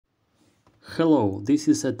Hello, this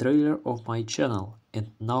is a trailer of my channel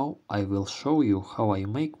and now I will show you how I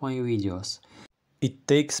make my videos. It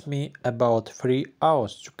takes me about 3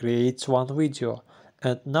 hours to create one video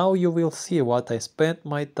and now you will see what I spent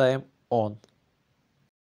my time on.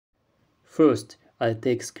 First, I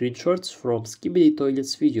take screenshots from Skibidi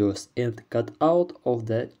Toilets videos and cut out of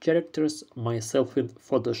the characters myself in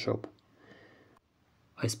Photoshop.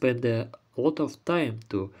 I spend a lot of time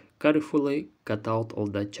to carefully cut out all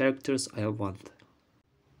the characters I want.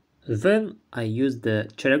 Then I use the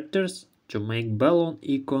characters to make balloon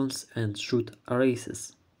icons and shoot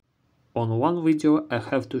races. On one video I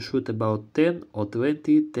have to shoot about 10 or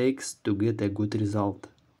 20 takes to get a good result.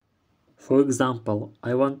 For example,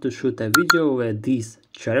 I want to shoot a video where this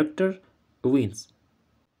character wins.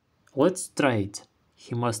 Let's try it.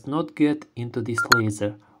 He must not get into this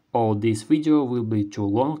laser, or this video will be too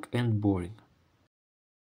long and boring.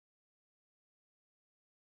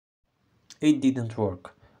 It didn't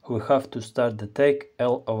work. We have to start the take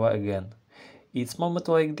all over again. It's moments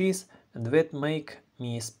like this and that make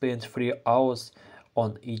me spend 3 hours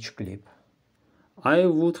on each clip. I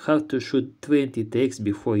would have to shoot 20 takes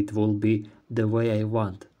before it will be the way I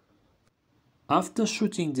want. After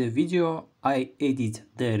shooting the video, I edit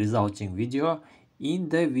the resulting video in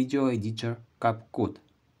the video editor CapCut.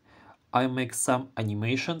 I make some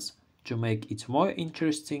animations to make it more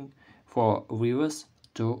interesting for viewers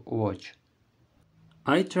to watch.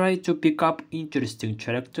 I try to pick up interesting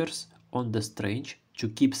characters on the stage to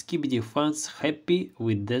keep Skibidi fans happy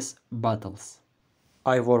with these battles.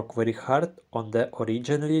 I work very hard on the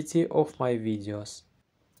originality of my videos.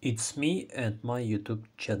 It's me and my YouTube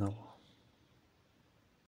channel.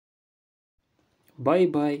 Bye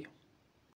bye.